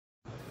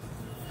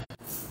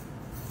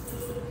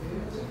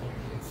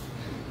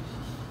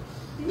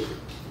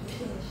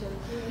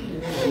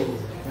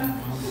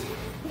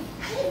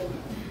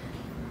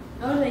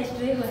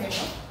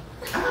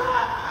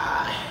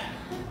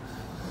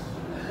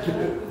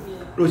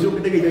Rocio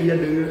kita gaya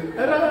dengan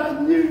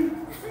arahnya.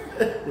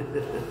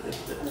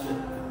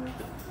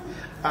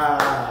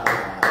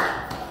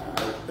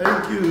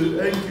 Thank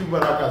you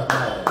Baraka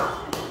smile.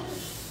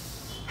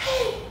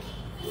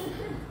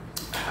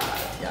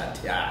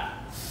 Ya.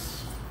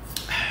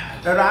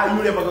 Rayu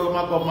dia pakai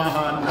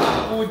makomahan,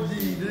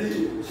 puji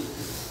deh.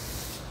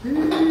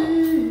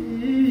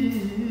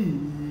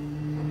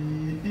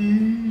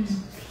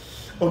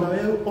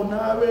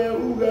 Onawe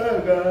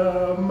ugaga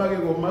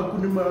magego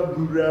makuni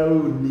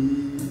maburauni.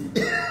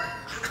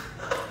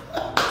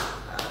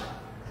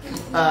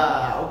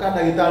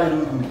 Ukanda gitari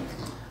dulu.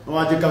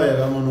 Mwaje kawe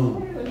ga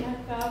mono.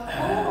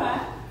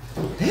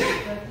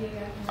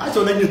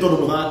 Acho nenye todo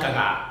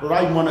mugakaga.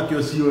 Rai mwana kyo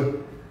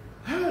siwe.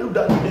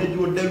 Uda ne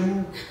jo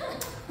delu.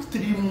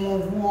 Stream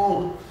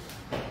wo.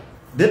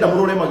 Deda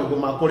murore magego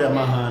makore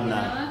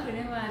mahana.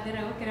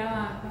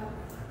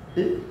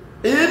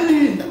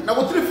 Eni na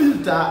gutire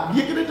filter,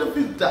 yekerete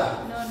filter.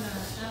 No,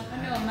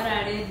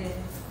 mararede.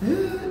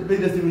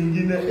 Beda si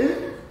wingine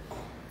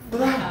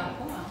Bra.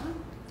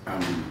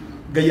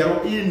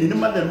 Gayaro ini ni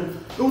madam.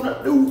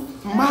 Du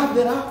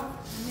madera.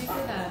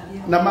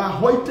 Na ma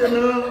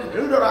whitening,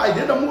 ura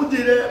idea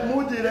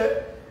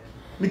mudire.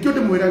 Nikyo de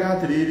muira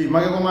gatiriri,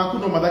 magego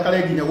makuno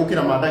madakale ginya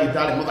gukira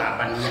madagitari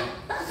mutabania.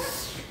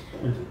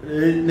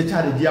 Ne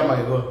chari dia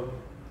magego.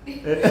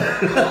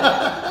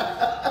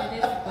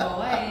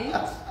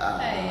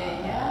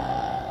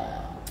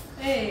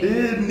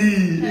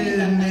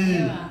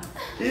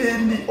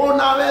 Ini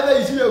ona wetha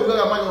iciwe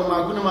ugaga magego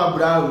maku ni ma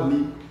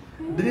brown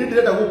ndini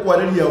ndirenda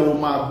gukwareria u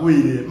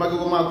magwire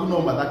magego maku no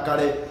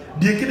mathakare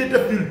ndiikirite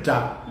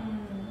filter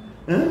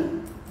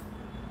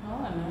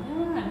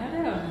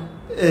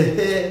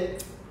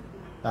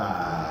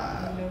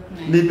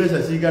ni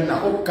mbeca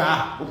cigana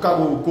uka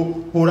guku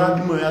hura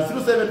thimu ya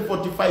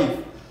 0745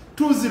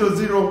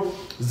 200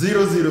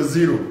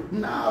 000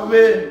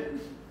 nawe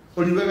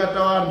uliwega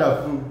ta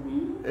wonderful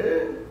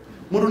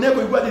mundu ne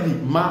ko igwathiri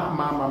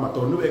ma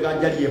tondu wega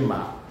njarie ma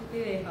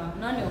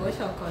no ni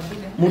gucoka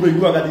thile mundu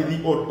igwaga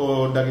thiri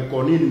o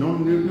ndagiko nini no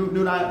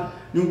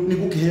ni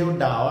gukiheo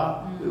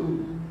dawa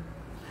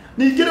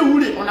ni kire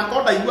uri ona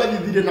koda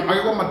igwathire na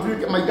magego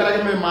matuike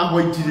maikarage me ma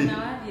hoitire na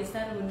wathie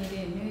saluni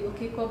ni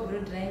ukiko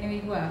blood line ni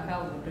igwa ka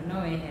undu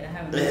no wehera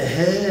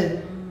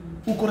hawe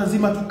uko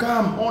lazima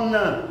tukam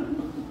ona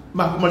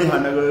makumali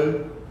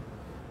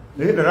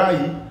hanaga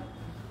rai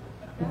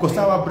uko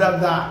sawa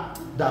brother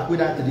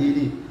ndakwira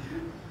atiriri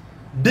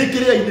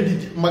ndikire ine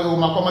magego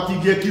makwa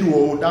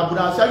matingekirwo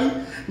ndambura cagi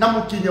na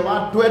mukinye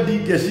wa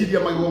 20 ngeciria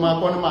magego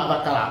makwa ni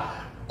mathakara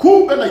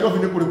kumbe Nairobi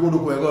ni kuri kundu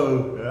kwega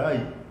ai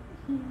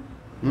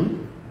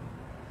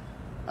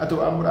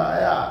atu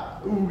amraya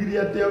ugiri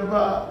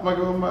atemba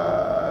magego ma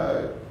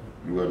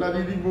yona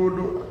didi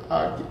mundu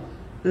aki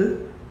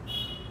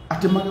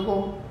ati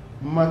magego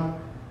ma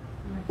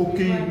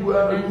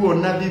ukigua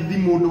ruona didi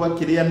mundu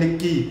akiria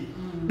niki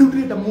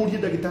ndurenda murie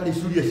ndagitari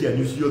curia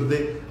cianyu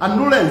ciothe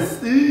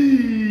annulence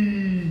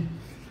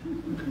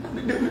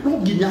no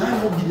ginya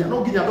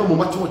ndo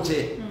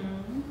machoche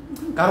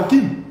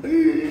karokim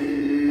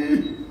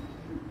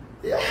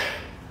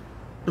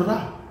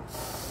dora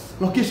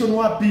location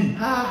wapi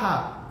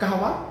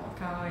kawa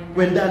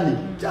wendani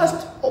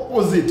just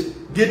opposite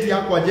gate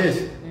yako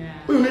jeshi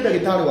huyu ni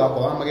daktari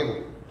wako wa magego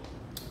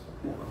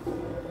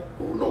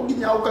no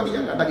ginya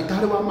ukaginya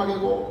daktari wa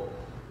magego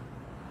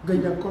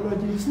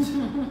gynecologist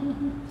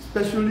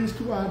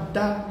specialist wa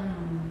da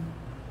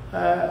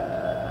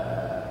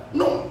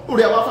no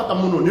uria wafata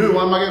muno ni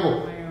wa magego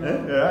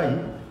ai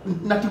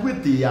na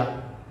tigwetia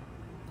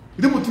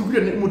ile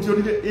mutugire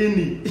mutionire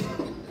eni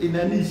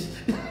inanish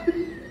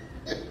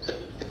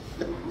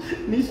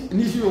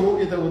nishi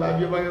ogeta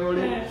guthambia magego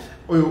ri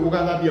uyu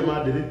ugathambia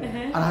mandiri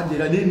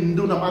aranjira ni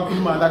nduna maku ni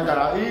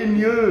mathakara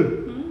eni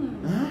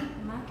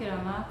makira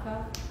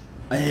maka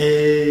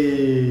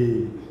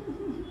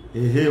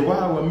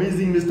wow,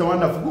 amazing Mr.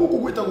 Wonderful. Guku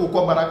gwita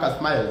gukwa Baraka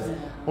Smiles.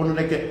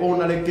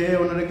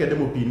 Onareke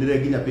demo pinire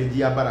ginya page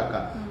ya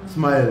Baraka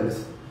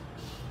Smiles.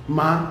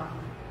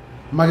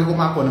 Magego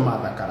mako ni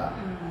mathakara.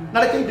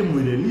 Nareke inde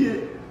mwire ni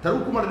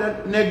taruku mara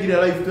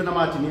negire life tena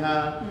matini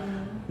ha.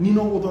 Ni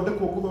no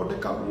guthondeka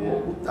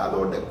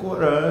gutathondeko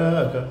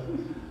raka.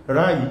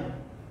 Rai.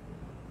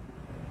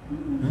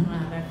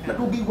 Na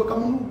ndungigwa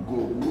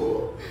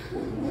kamunungu.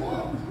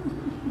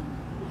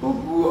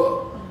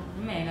 Oguo.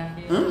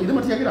 Itu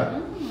mati kira.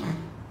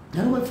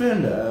 Hello my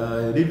friend,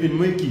 live in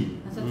Mweki.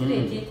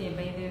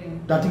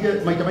 Datige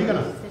maita maigana.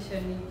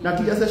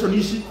 Datige session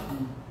ishi.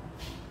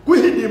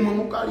 Kwihindi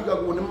mukali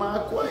gakone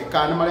makwa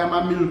kana maria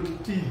ma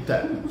milk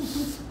tea.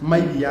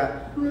 Maidia,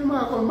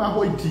 makwa ma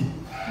hoiti.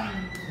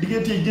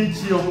 Digeti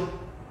gechio.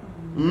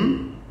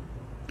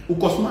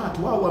 Uko smart,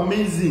 wow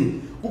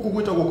amazing. Kuku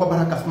gwita kwa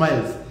Baraka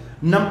Smiles.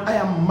 Nam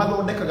aya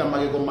mathondekaga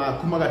magego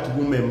maku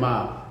magatigume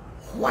ma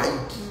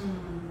white.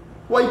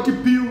 White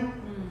piu.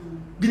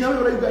 Ginya we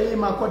uraiga ye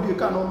makwa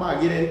ndika no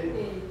magire.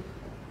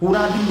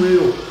 Hura thimu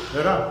iyo.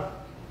 Era.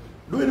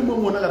 Ndwe ni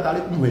mumuonaga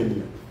tari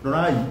kumuhenia.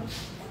 Ndorai.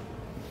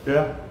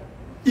 Yeah.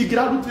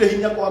 Igira rutire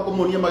hinya kwa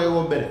kumuonia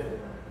magego mbere.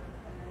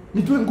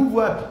 nitoe nguvu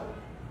wapi?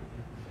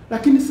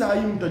 Lakini saa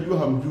hii mtajua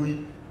hamjui.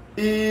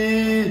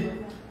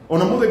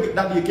 Ona mothe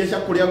ndathie kesha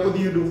kuria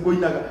guthie ndugu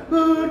inaga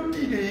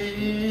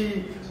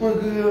gutire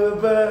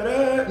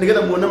mugabara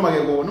nigetha muone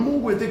magego ni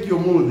mugwitikio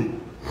muthi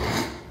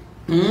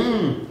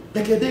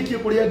tekedekie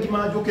kuria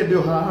ngima njuke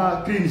ndio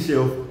haha clean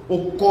shelf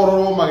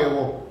ukororo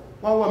magego.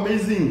 Wow,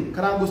 amazing.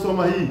 Karangu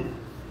soma hii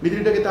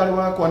nithiri ndagitari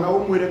wakwa na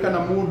umwire kana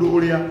mundu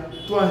uria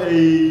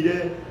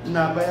twaheire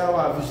namba ya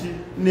wabici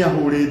ni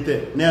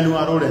ahurite ni anu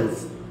wa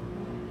Lawrence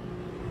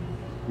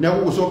ni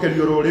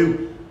agugucokerio ro riu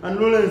and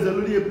Lawrence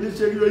aluri please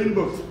check your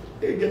inbox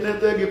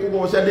genete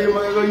gikugoca ndi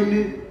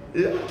magego-ini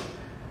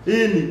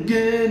ini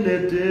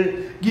genete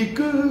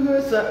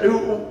gikugoca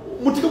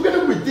mutikugene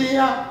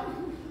gwitia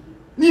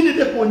nini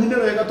de kuonyine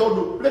wega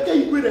tondu reke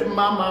igwire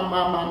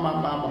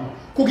mama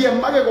kugia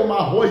magego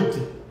ma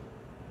white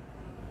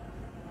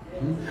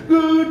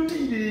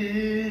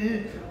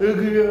gutire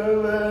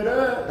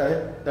gavara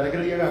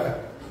tarekeria gaga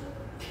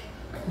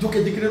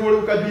joke dikirero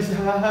riu kabisa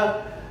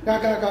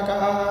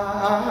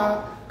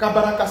ka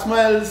Baraka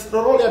smiles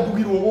rorole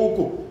adugirwo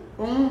guku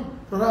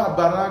rora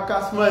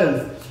Baraka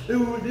smiles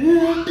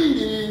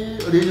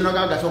uri na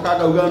gaga coka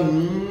gauga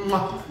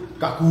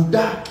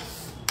kakuda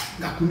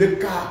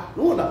gakuneka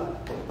nona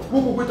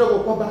guku gwitagwo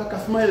kwa Baraka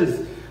smiles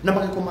na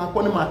mageko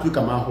makwa ni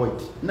matuika ma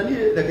white na ni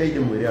ndege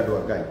mwire andu a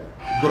Ngai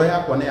ngoro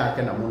yakwa ni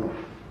yake na muno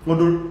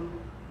ndu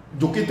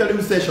njukite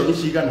riu session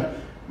cigana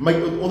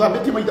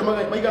uthambitie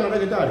maigana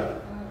ndagitari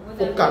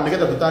uka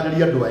nigetha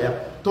tutaririe andu aya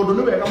tondu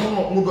ni wega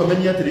muno mundu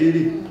amenye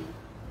atiriri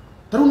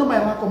taru na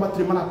maya makwa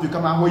matiri maratuika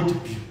ma white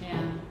piu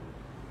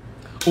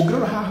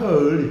ungirora haha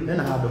ri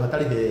hena handu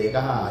hatari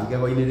hega ha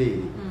igego-ini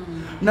riri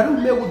na riu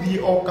meguthie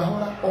o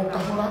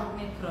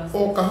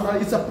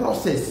kahora it's a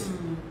process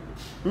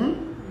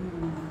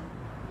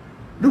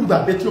riu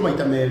thambitio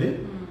maita meri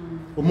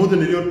umuthi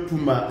nirio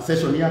tuma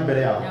session ya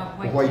mbere ya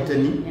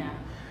whitening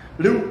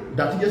riu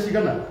ndatigia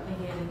cigana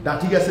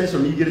ndatigia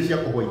session igiri cia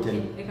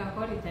whitening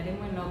ikakorita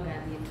rimwe no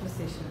ngathie 2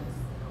 sessions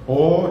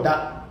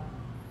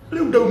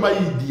riu ndauma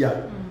India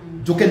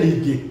njuke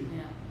ningi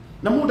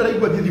na mundu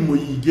araigua thithimu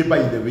nyingi by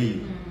the way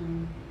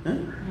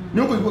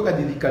ni ukuigua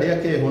kathithi karia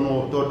keho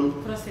no tondu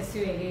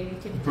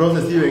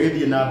process iyo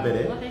igithie na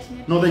mbere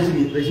no thaici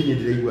ni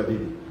ndiraigua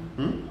thithi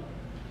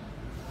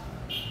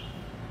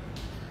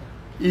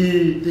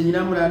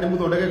tinyina mura ni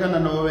muthondeke kana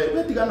nowe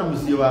wetigana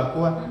muciĩ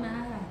wakwa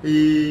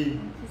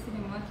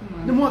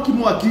ni mwaki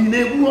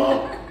niguo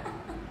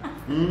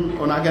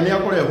onake ni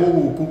akorehwo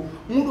guku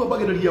mundu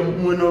ambagiriria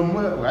mwena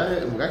umwe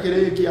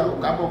mugakirikia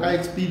ukamba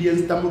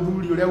experience ta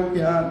muthuri uria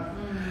gukihana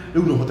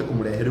riu no hote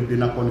kumurehe riu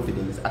na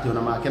confidence ati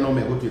ona make no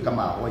megutuika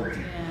ma white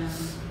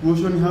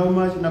ucio ni how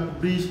much na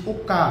please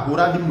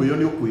ukahura thimu iyo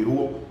ni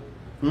ukwirwo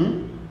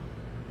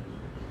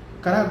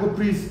Karangu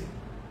please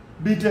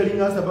be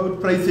telling us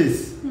about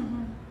prices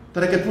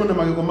tareke tuona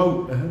magego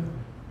mau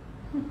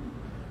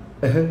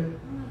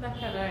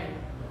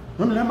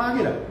nona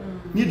magira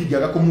ni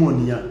ndigaga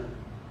kumuonia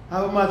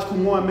how much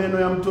kumwa meno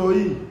ya mtoi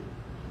ni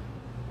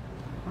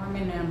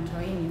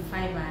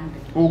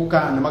 500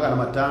 uka na magana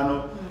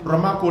 500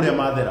 roma kuria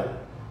mathera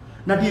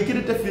na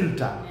ndiekirite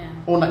filter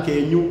ona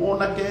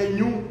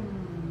kenyu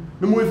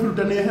ni mwe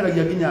filter ni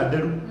eheragia ginya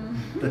nderu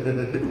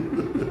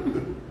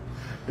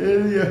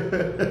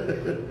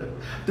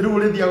tiru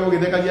uri thiaga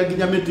ugithekagia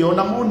ginya miti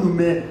ona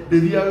munume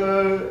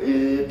ndithiaga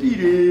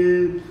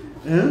tire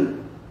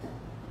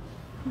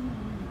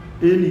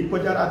ini kwa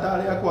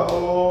jaratari akwa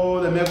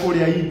the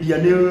mekuria India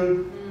ni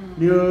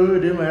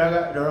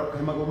ndimeraga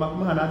mago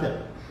mahana atia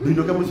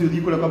ndindoke muci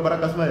uthii kuria kwa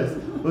Baraka smiles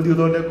uthii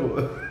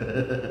uthondeko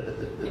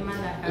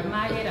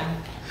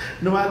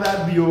ni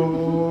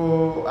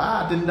wathambio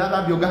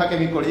tindathambio ngahake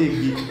giko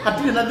ringi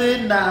hatire na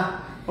thina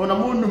ona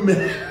munume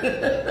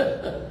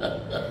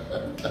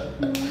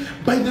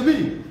by the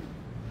way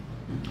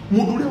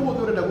mundu uria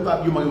wothe urenda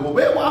guthambio magego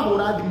we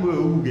wahura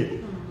thimu uge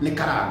ni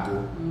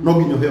Karangu no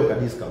nginya heo ka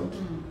discount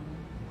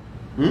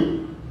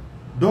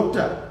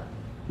doctor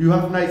you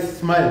have nice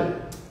smile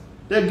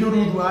thank you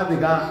rudu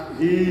athiga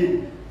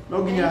no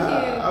nginya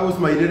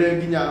ausmairire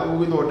nginya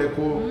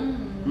ugithondeko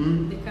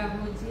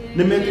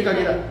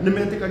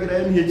nimetikagira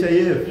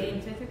NHIF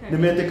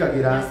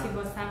nimetikagira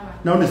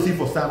na ni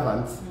civil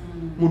servants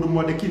mundu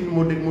mwandike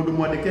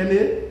ni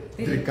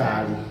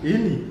thirikari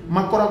ini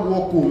makoragwo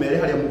kumere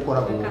haria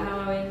mukoragwo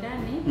kahawa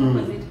wendani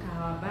opposite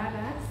kahawa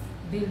barracks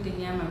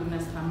building ya Maguna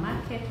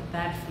supermarket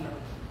third floor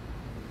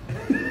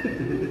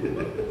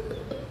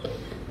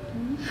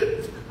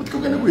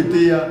utikugana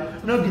gwitia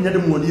no nginya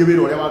ndimuonie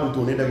wira uria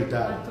warutwo ni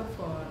ndagitari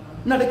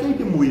na reke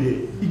ndimwire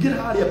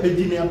igira haria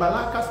page ya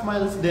Baraka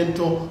Smiles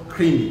Dental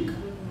Clinic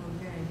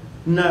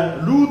na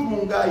Ruth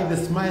Mungai the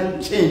smile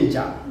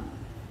changer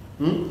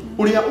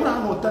uria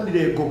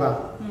urahotanire ngoga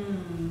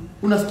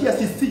unasikia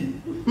sisi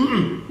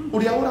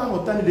uria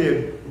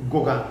urahotanire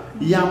ngoga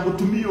ya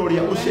mutumia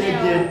uria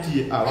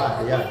ucenjetie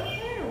awaya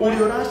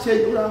uria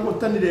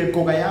urahotanire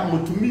ngoga ya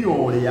mutumia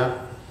uria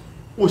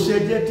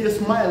ucenjetie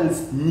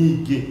smiles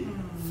nyingi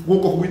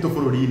guko gwitu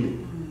bururi-ini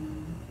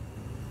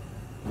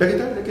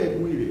ndagitari reke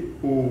ngwire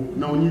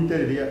na unyite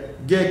riria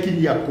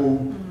gekinyia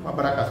kou kwa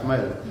Baraka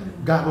Smile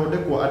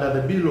gathondekwo under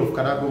the bill of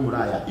Karago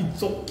Muraya.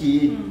 It's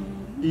okay.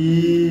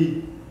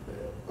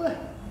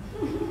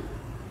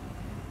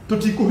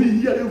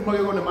 Tutikuhihia riu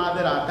magego ne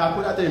mathera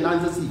kakwira ati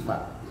nanze sifa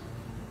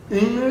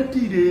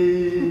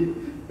ingatire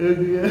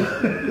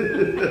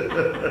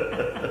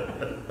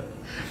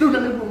riu na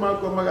niguo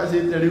makwa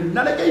magacite riu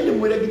na reke inde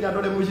mwire nginya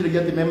ndore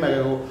mwiciragia ati me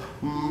magego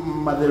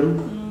matheru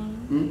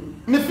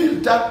ni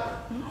filter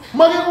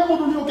magego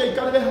mundu ni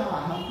ukaikarire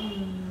haha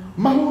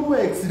mahuru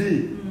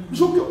x-ray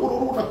coke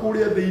ururu na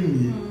kuria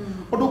thiini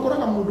undu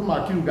koraga mundu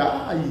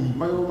makiuga ai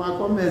magego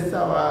makwa me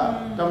sawa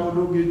ta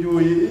mundu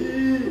ngijui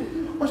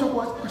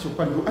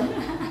Kashoka ndio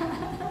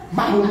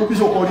mahuru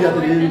bicokoria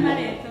atiriri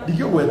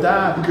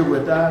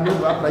ndikigweta no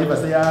wa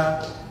privacy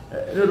ya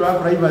no wa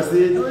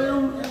privacy no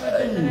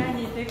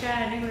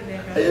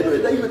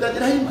ndagweta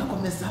ndira hima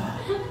komesa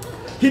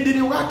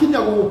hindiri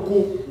ugakinya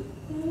guku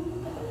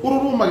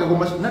ururu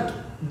magego na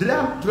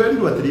ndira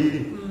twerirwo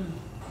atiriri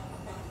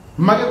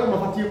magego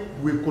mabatie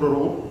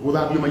gwikororwo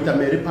guthambio maita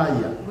meri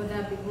paia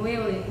guthambio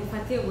wewe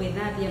ubatie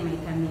gwithambia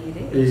maita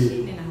meri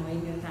cine na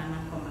hwaini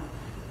utanakoma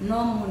no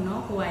muno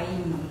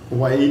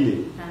hwaini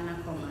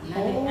tanakoma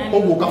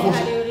oguo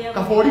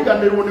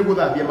kaboriganirwo ni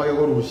guthambia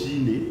magego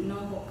rucini no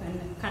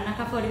kana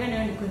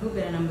kaboriganirwo ni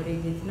kwihubira na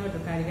murengeti no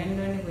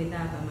ndukariganirwo ni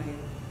gwithamba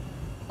magego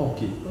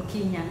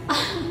ukinya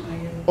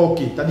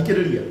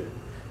tandikiriria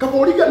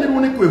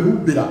kaboriganirwo ni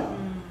kwihubira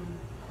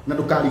na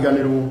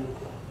ndukariganirwo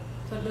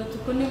tondu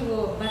tuko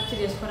niguo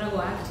bacteria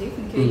cikoragwo active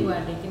nikio igwa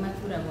ndingi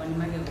maturagwo ni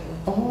magego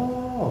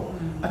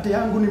ati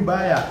yangu ni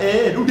mbaya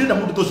riu ndenda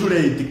mundu tucio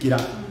ureitikira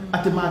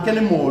ati make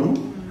ni moru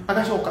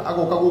agacoka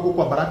agoka guku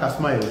kwa Baraka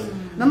Smiles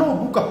na no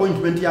book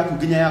appointment yaku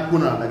nginya ya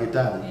kuona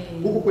ndagitari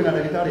guku kwina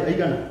ndagitari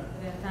aigana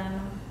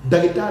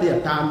ndagitari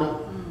 5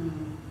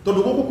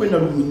 tondu guku kwina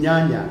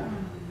runyanya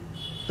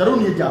taru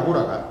ni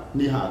jaguraga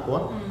ni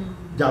hakwa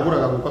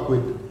jaguraga guka kwi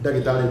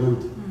ndagitari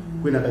Ruth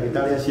kwina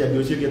ndagitari acia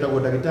ndio cio getagwo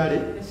ndagitari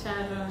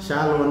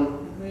Sharon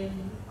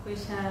kwi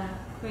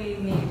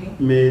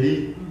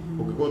Mary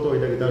ukikoto wa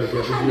ndagitari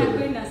cia cio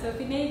kwina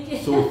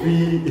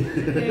Sophie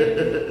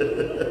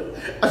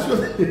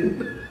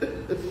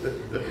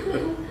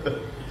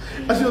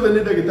acio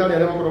the ndagitari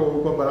aria makoragwo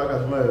kwa Baraka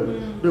Smile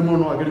ri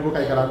muno agiriko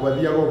kaikara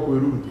kwathia go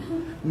kwiruti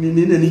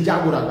ni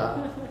jaguraga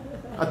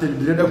ati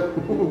ndirenda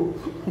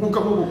guka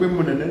guku kwi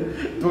munene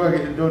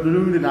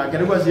tugagithonduru na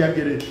ngerwa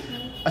ciangiri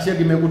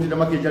aciangi megutira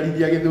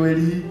makijarithia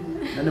githweri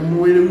na ni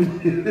mwiri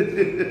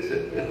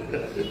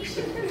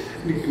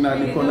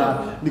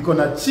niko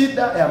na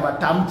shida ya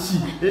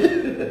matamchi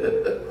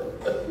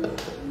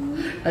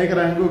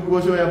aikara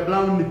nguo ya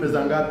brown ni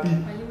pesa ngapi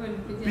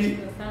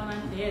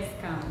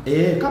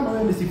kama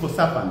wewe ni sifo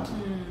servant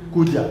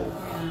kuja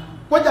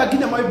kwaja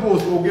kinya my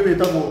boss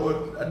ugewetagwo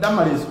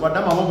Damaris wa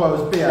Dama Mobile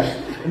Spares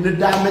ni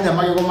damenya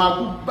magego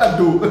maku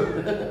bado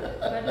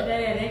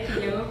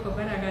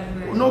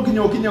no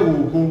kinya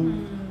guku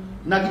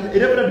na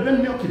Reverend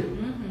Ben niokire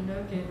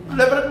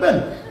Reverend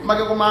Ben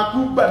magego maku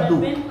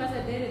bado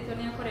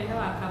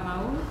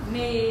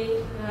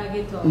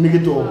ni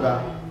gitoga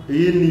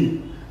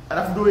ini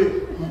alafu ndoe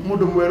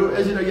mundu mweru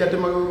eciragia ati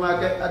magego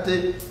make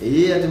ati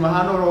ati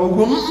mahana ro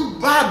uguo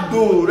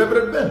bado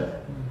Reverend Ben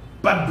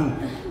bado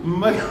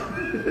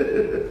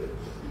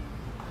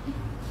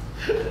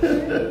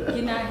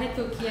kina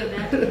hetokia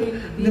that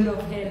bill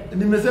of health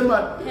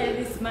nimesema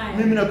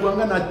mimi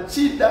nakuanga na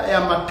shida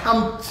ya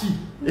matamchi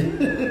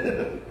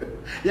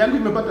yangu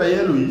imepata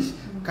yellowish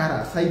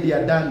kara side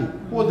ya Dani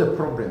what the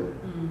problem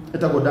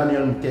etago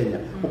Daniel Mkenya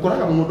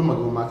ukoraga mundu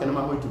magego make na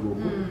mahoiti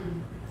guku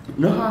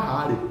no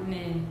hahari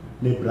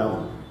ne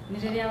brown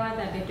nireria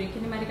wathandetwo iki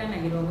ni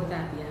marikanagirwo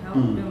guthambia hau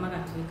ndio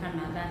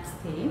magatuikana that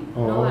stain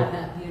no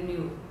wathambio ni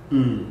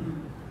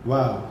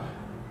wow.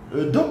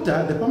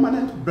 Doctor, the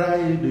permanent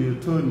bride you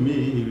told me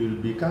he will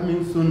be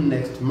coming soon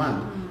next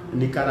month.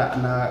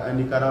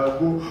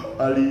 Nikaragu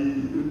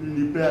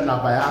alinipea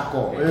namba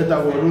yako.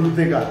 Etagwo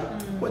Ruthega.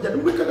 Ngoja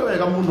ndwikaga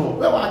wega muno.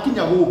 We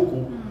wakinya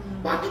guku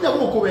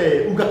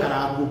we uga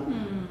Karagu.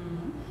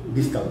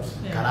 Discount.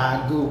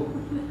 Karagu.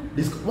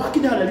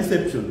 Wakinya na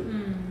reception.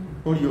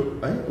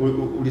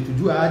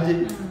 Ulitujua aje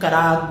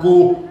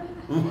Karagu.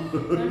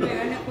 Ndio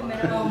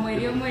kumera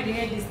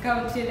mweri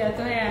discount ile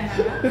atoya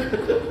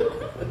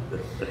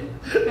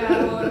na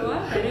kaorwa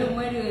leo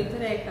mweri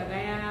weturekaga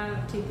ya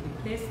teeth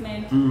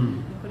replacement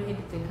kuri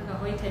hitekaga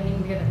whitening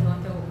ngira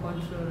tuanze ku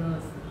control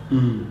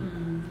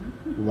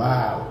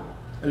wow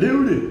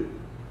really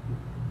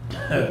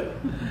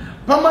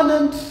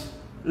permanent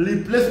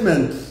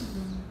replacement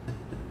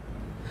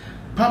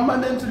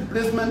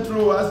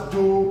lowers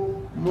to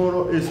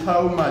moro is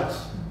how much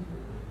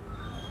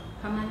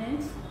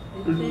permanent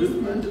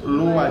replacement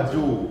lower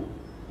Joe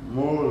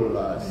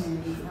molars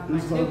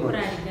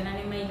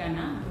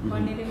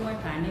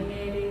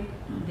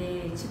the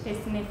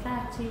cheapest ni 30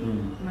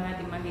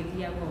 magadi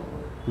magethia gogo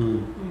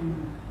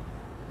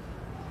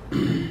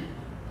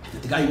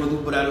tigai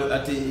guthumbura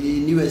ati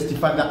newest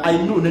father I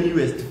know the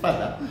newest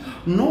father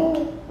no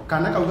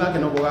kana kauga ke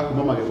no goga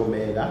kuma magego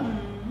mega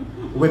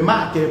we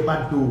make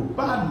bado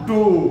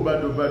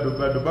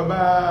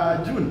baba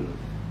June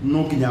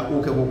no kinya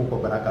uke huko kwa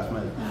Baraka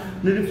Smile.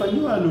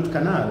 Nilifanywa root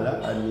canal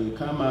ni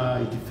kama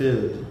it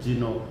failed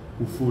jino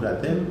ufura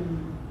then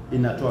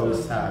inatoa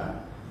usara.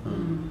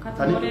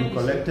 Can it be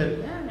collected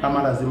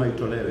ama lazima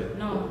itolewe?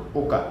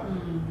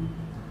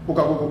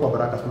 Uka huko kwa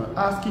Baraka Smile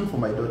asking for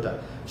my daughter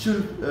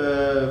should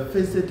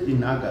face it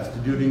in August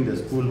during the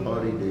school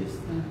holidays.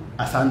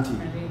 Asanti.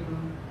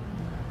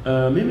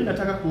 Mimi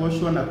nataka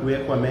kuoshwa na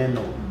kuwekwa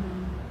meno.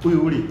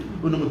 Huyu uli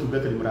uno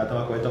mtubeka ni mrata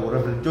wako aitwa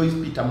Reverend Joyce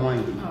Peter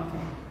Mwangi.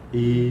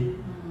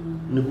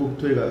 Niku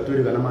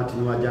twiriga na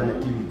Martin wa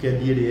Janet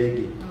weekend ile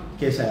yegi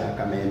kesha ya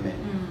Kameme.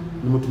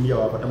 Ni mutumia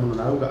wa bata muno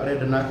na ruga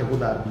arenda nake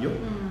guthambio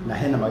na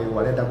hena magego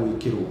arenda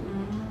gwikirwo.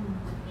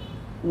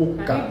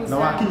 Uka na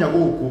wakinya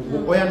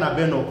guku oya na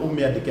beno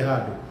umeandike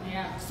handu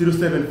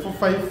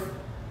 0745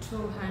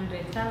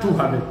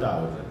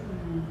 200,000.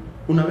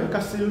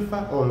 Unaweka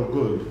silver or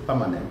gold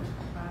permanent?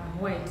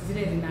 White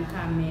zile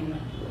zinakaa meno.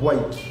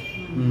 White.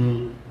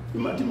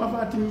 Imati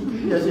mafati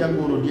ya cia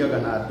ngoro diaga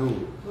na andu.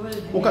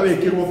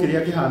 Ukawekirwo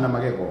kiria kihana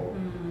magego.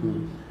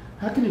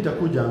 Haki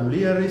nitakuja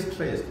really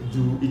stressed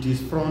juu it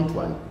is front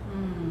one.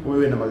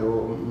 Wewe na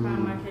magego.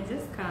 Kama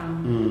just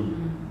come.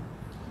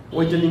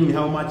 Whitening ni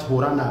how much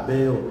horana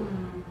beo.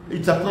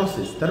 It's a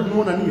process. Taru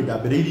muona ni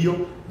ndambiririo,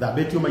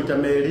 ndambetio maita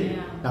meri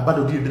na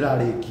bado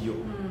ndirarekio.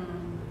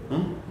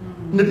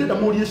 Ndenda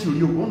muria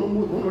ciuria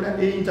ono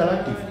ria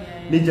interactive.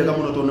 Ni njega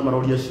muno tondu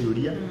maroria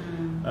ciuria.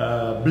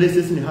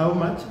 Blesses ni how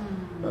much?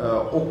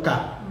 Oka.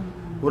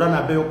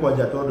 Urana beo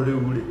kwaja tondu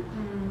riu ri.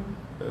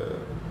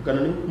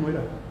 Kana ni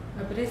kumwira?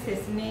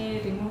 Braces ni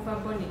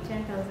removable ni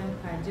 10,000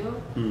 per jo.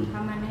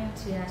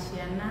 Permanent ya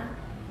ciana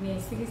ni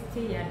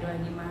 60 ya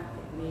dwagima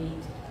ni 8.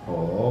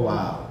 Oh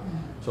wow.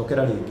 So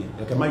kera ringi.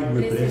 Reke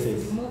maigue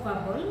braces.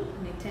 Removable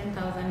ni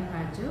 10,000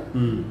 per jo.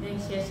 Then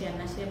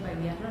ciana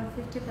ciambagia around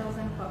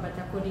 50,000 kwa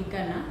bata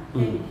kurigana.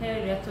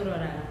 Heri ya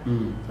turoraga.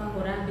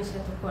 Twagura mbica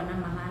tukona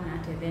mahana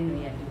ate then we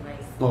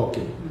advise.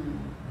 Okay.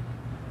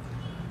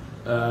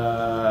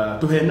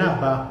 Tuhe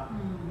namba.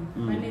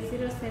 Ni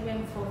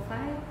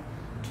 0745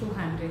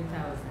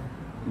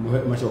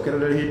 200,000.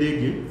 Machokera hindi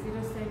ingi 0745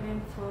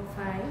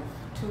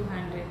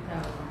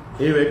 200,000.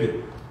 Ewege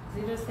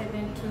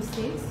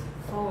 0726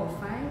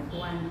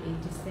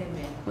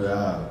 45187.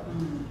 Yeah.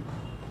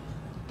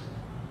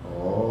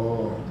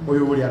 Oh,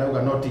 uyu uri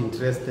arauga not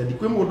interested.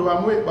 Kwi mundu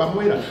wa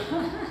mwira.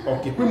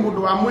 Okay, kwi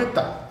mundu wa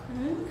mwita.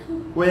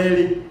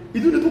 Weli,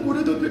 ithu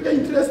nitukure tutuika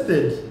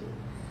interested.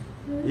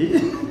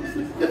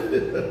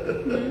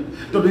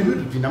 Tondu ithu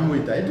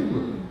tutinamwita etugo.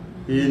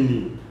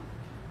 Ini.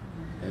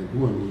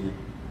 Eguo ni.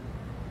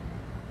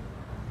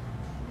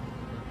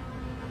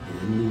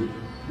 Ini.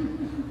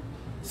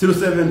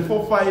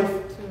 0745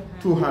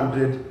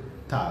 200,000.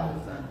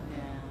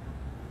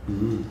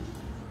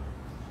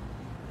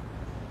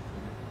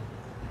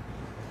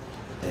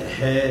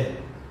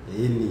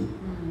 Ini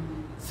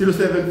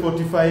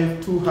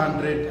 0745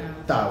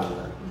 200,000.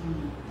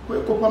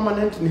 Kwa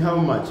permanent ni how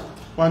much?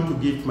 Want to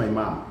give my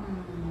mom.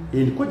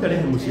 Ini kwa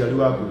jale muciari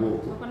waku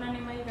guku. Kona ni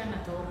maiga na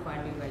to kwa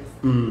device.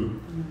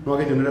 No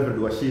gete ni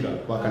Reverend wa Shira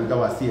wa kanitha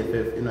wa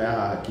CFF ino ya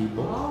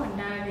Hakibo. Oh,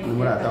 ndare. Ni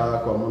murata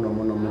wakwa muno.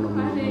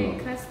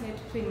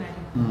 Classmate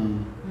primary.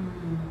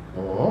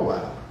 Oh wow.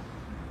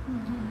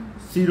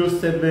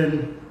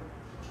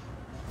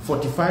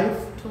 0745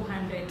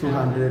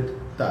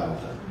 200,000.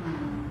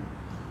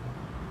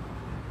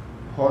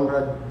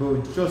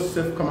 Honorable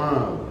Joseph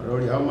Kamau,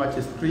 how much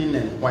is screen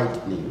and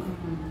whitening?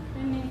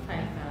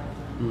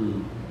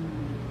 25,000.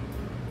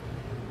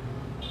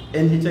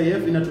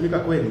 NHIF inatumika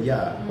kweli ya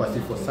kwa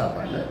sifo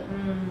saba, ne?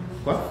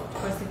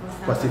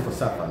 Kwa sifo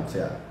saba,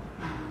 ntia.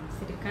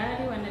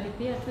 Serikali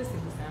wanalipia tu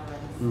sifo saba.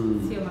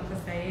 Sio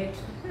makosa yetu.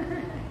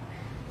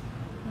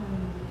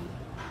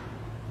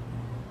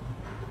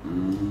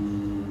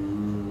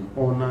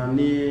 Ona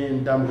ni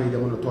ndamgeja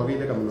muno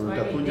twagide kama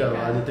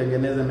nitakuja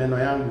alitengeneze meno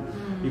yangu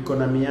iko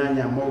na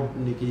mianya mob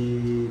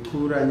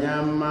nikikura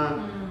nyama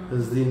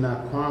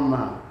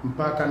zinakwama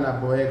mpaka na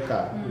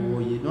boeka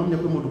oyi no mnye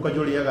kwimu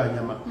dukajoli yaga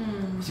nyama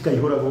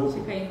shikaihora go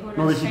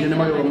no wishigene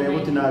magego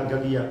meguti na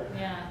gagia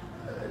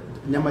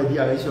nyama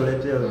idia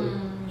icorete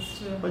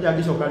oja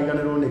gicoka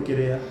riganirwo ni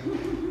kiria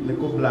ni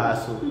ku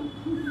blaso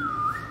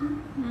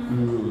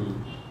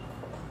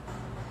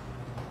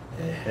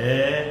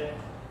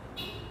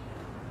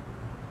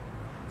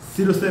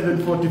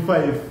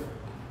 0745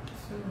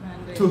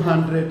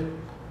 200,000.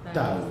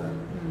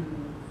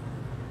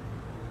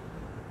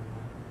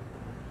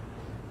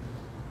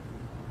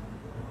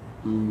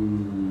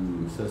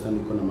 Sasa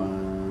niko na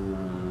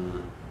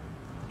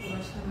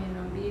kuosha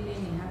meno mbili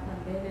ni hapa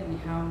mbele ni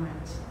how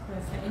much?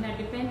 Sasa ina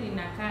depend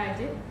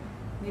inakaje.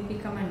 Maybe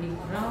kama ni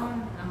brown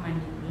ama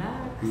ni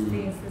black.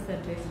 Sasa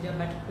tuwezijua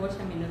but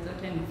kuosha meno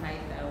zote ni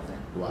 5,000.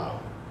 Wow.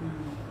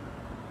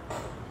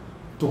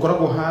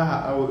 Tukoragwo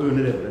haha au uyu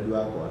ni Reverend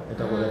wakwa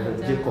etagwo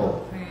Reverend Jacob.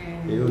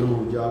 Uyu ni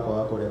muhunjia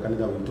wakwa ria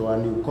kanitha witu wa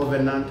New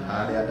Covenant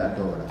haria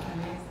Dandora.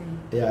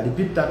 Yeah,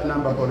 repeat that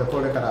number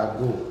pole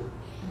karangu.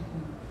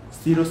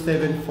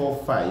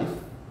 0745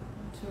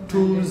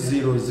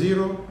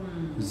 200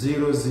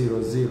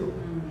 000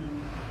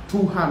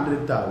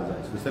 200,000.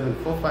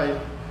 0745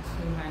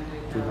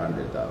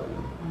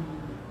 200,000.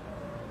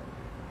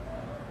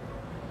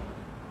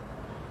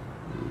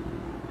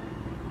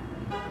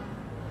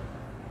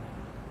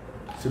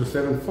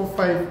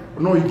 0745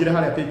 no ingire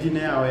haria page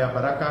yao ya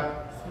Baraka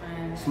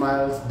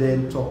Smiles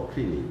Dental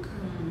Clinic.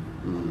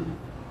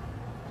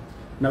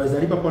 Naweza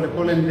lipa pole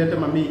pole, nilete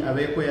mami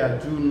awekwe ya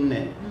June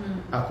 4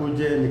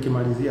 akuje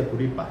nikimalizia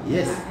kulipa.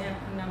 Yes.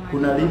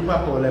 Kuna lipa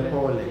pole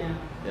pole.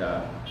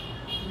 Yeah.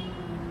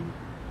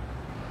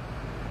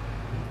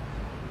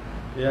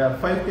 Yeah,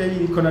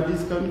 5K iko na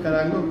discount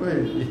karango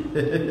kweli.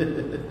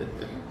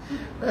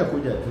 Wewe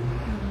kuja tu.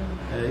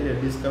 Ile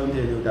discount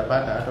yenye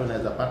utapata hata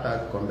unaweza pata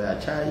kombe ya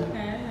chai.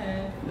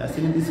 Na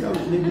si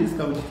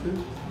discount tu.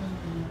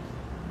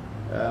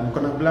 Mko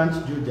na blanch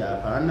juja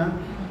hapana.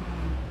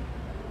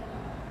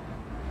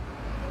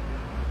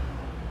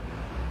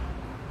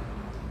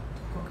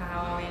 Kwa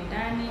kahawa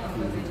wendani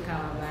opposite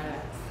kahawa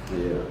Baraka.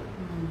 Yeah.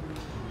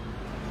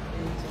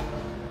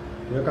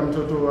 Weka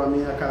mtoto wa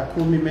miaka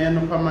 10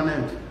 meno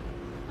permanent.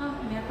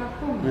 Miaka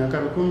 10. Miaka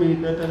 10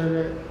 miaka 10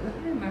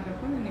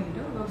 ni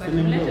mdogo, but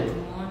mlete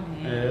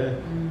tumuone.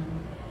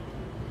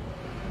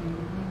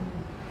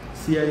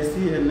 CIC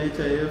and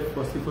NHIF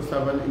for civil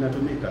servant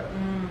inatumika.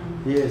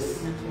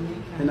 Yes.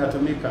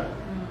 Inatumika.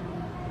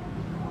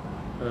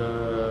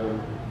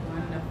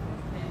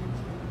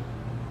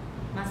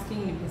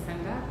 Masking ni pesa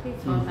ngapi?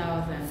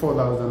 4,000.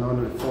 4,000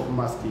 only for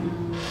masking.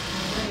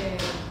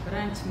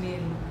 Branch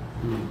meal.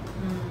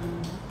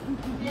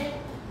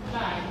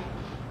 Bye.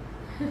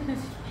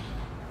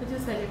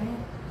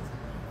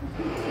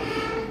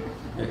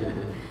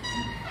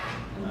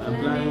 I'm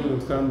planning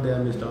to come there,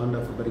 Mr.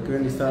 Wonderful.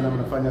 Barikiweni sana,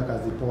 mnafanya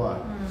kazi poa.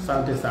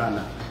 Asante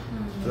sana.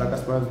 Baraka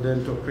Smiles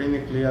Dental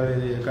Clinic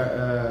clearly.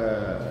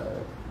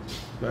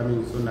 I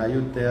mean, so now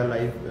you there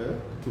live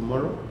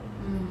tomorrow?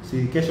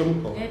 Si kesho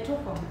mko?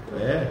 Tuko.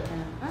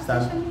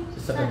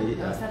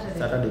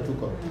 Saturday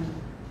tuko.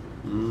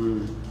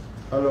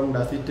 How long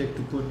does it take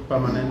to put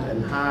permanent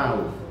and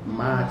how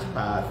much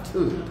per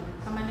tooth?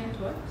 Permanent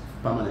what?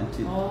 Permanent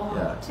teeth. Oh,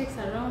 yeah. It takes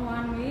around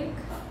 1 week.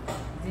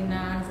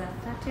 Zinaanza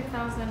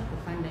 30,000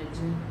 kupanda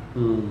juu.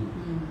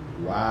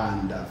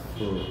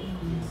 Wonderful.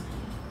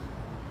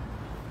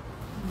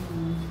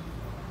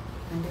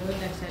 Ndio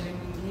daktari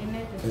mwingine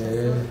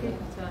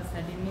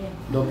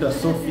Dr.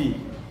 Sophie.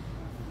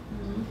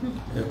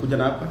 Kuja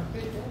na hapa.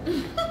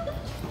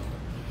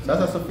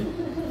 Sasa Sophie.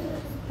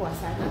 Poa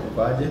sana.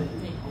 Kwaje?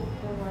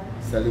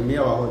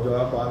 Salimia wagonjwa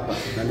wako hapa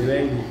na ni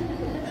wengi.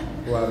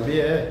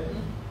 Waambie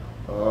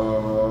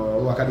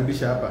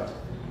wakaribisha hapa.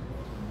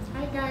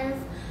 Hi guys.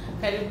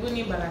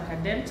 Karibuni Baraka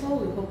Dental.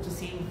 We hope to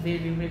see you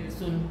very, very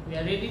soon. We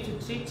are ready to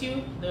treat you.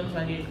 Don't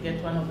worry, you'll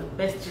get one of the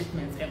best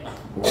treatments ever.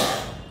 Wow.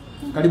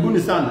 Karibuni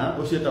sana.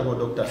 Usieta kwa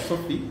Dr.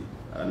 Sophie.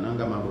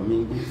 Ananga mambo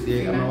mingi.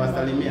 Sie kama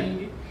wasalimia.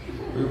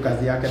 Huyu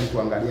kazi yake ni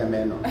kuangalia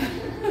meno.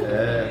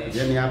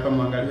 Jeni hapa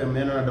muangalie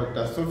meno na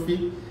Dr. Sophie.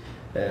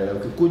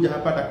 Ukikuja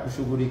hapa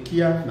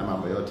atakushughulikia na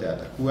mambo yote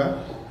yatakuwa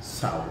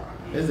sawa.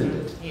 Isn't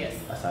it? Yes.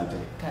 Asante.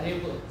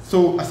 Karibu.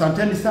 So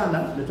asanteni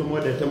sana.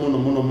 Nitomwedete muno.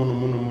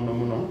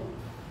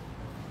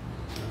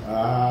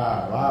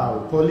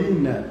 Wow.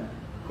 Pauline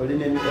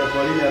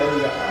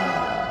Aronga.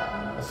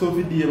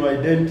 Sophie D, my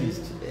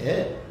dentist.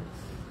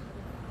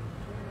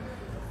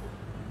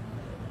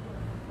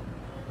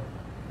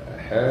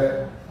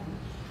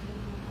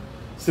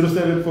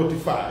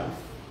 0745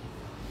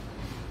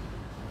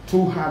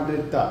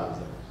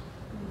 200,000.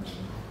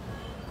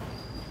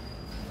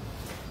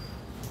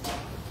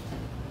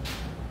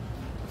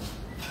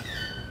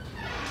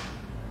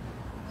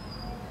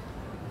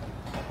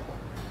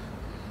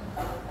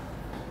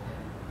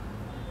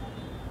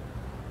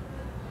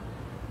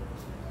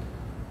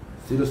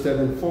 Zero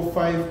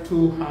 745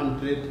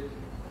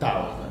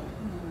 200,000.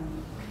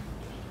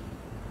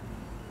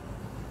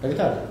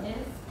 Daktari?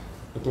 Yes.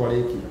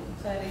 Utwariki.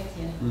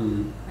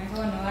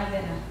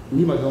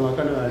 Ni magoma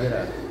kana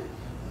wagera.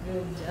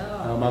 Good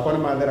job. Makona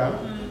madera.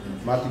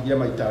 Matigia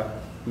maita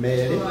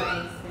mere.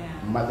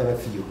 Madera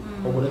few.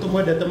 Ogo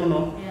tumwendete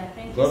muno.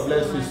 God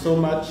bless you so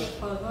much.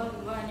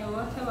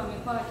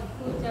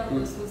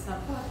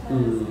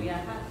 We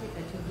are happy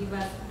that you give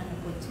us an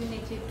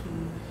opportunity to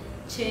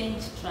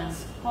change,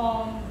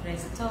 transform,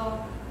 restore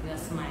your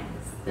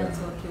smiles. That's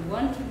what we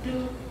want to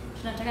do.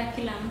 Tunataka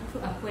kila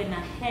mtu akuwe na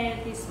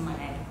healthy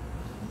smile.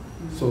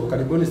 So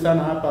karibuni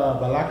sana hapa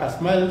Baraka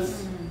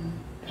Smiles.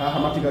 Haha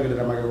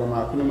matigagirira magego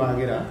maku ni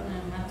magira.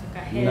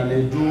 Na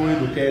ni njui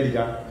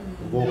dukerira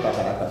goka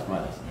Baraka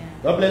Smiles.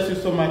 God bless you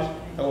so much.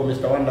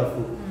 Mr.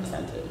 Wonderful.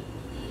 Asante.